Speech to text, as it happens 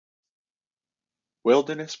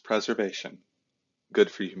Wilderness preservation,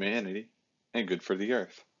 good for humanity and good for the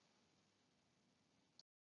earth.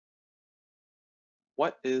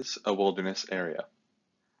 What is a wilderness area?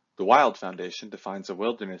 The Wild Foundation defines a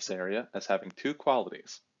wilderness area as having two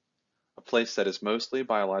qualities: a place that is mostly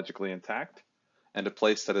biologically intact, and a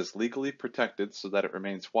place that is legally protected so that it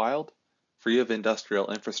remains wild, free of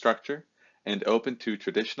industrial infrastructure, and open to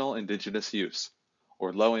traditional indigenous use,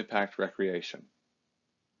 or low-impact recreation.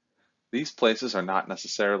 These places are not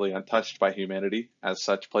necessarily untouched by humanity, as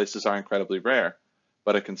such places are incredibly rare,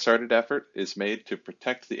 but a concerted effort is made to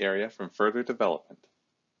protect the area from further development.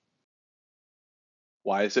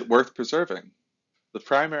 Why is it worth preserving? The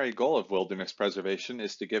primary goal of wilderness preservation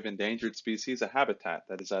is to give endangered species a habitat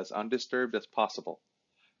that is as undisturbed as possible.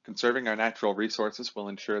 Conserving our natural resources will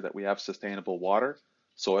ensure that we have sustainable water,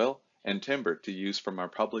 soil, and timber to use from our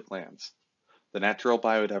public lands. The natural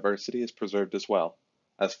biodiversity is preserved as well,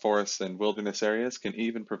 as forests and wilderness areas can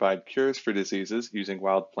even provide cures for diseases using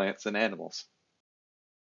wild plants and animals.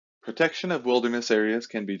 Protection of wilderness areas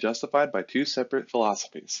can be justified by two separate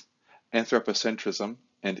philosophies: anthropocentrism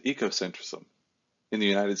and ecocentrism. In the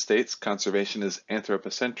United States, conservation is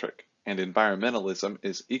anthropocentric and environmentalism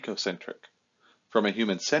is ecocentric. From a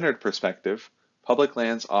human-centered perspective, public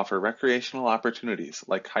lands offer recreational opportunities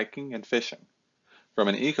like hiking and fishing. From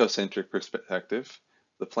an ecocentric perspective,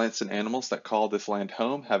 the plants and animals that call this land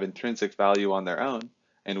home have intrinsic value on their own,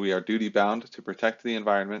 and we are duty-bound to protect the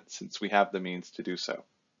environment since we have the means to do so.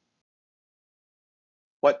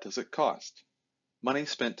 What does it cost? Money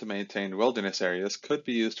spent to maintain wilderness areas could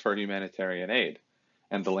be used for humanitarian aid,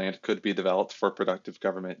 and the land could be developed for productive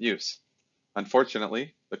government use.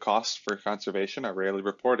 Unfortunately, the costs for conservation are rarely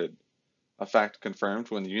reported, a fact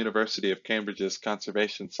confirmed when the University of Cambridge's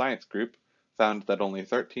Conservation Science Group found that only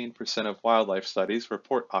 13% of wildlife studies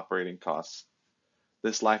report operating costs.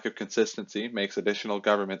 This lack of consistency makes additional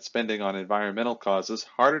government spending on environmental causes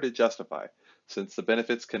harder to justify, since the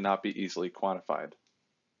benefits cannot be easily quantified.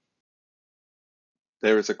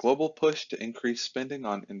 There is a global push to increase spending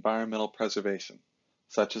on environmental preservation,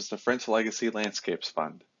 such as the French Legacy Landscapes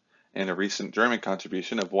Fund, and a recent German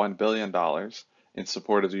contribution of $1 billion in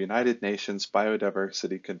support of the United Nations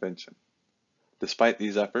Biodiversity Convention. Despite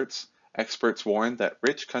these efforts, experts warn that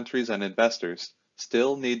rich countries and investors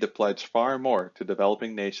still need to pledge far more to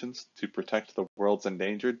developing nations to protect the world's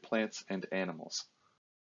endangered plants and animals.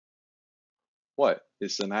 What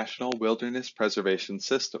is the National Wilderness Preservation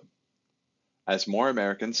System? As more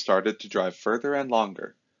Americans started to drive further and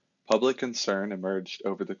longer, public concern emerged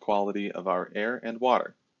over the quality of our air and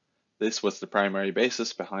water. This was the primary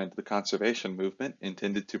basis behind the conservation movement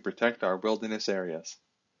intended to protect our wilderness areas.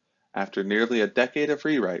 After nearly a decade of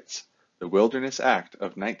rewrites, the Wilderness Act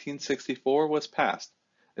of 1964 was passed,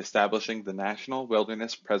 establishing the National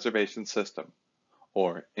Wilderness Preservation System,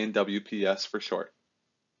 or NWPS for short.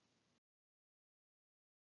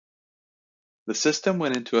 The system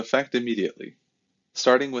went into effect immediately,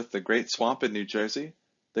 starting with the Great Swamp in New Jersey,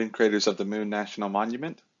 then Craters of the Moon National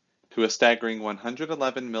Monument, to a staggering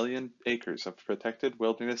 111 million acres of protected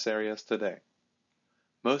wilderness areas today.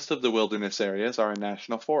 Most of the wilderness areas are in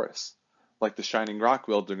national forests, like the Shining Rock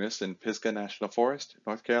Wilderness in Pisgah National Forest,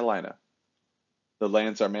 North Carolina. The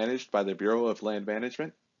lands are managed by the Bureau of Land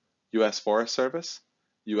Management, U.S. Forest Service,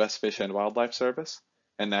 U.S. Fish and Wildlife Service,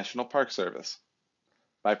 and National Park Service.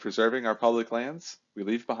 By preserving our public lands, we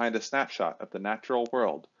leave behind a snapshot of the natural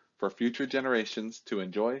world for future generations to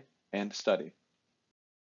enjoy and study.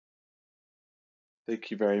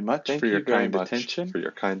 Thank you very much for your kind attention.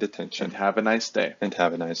 And have a nice day.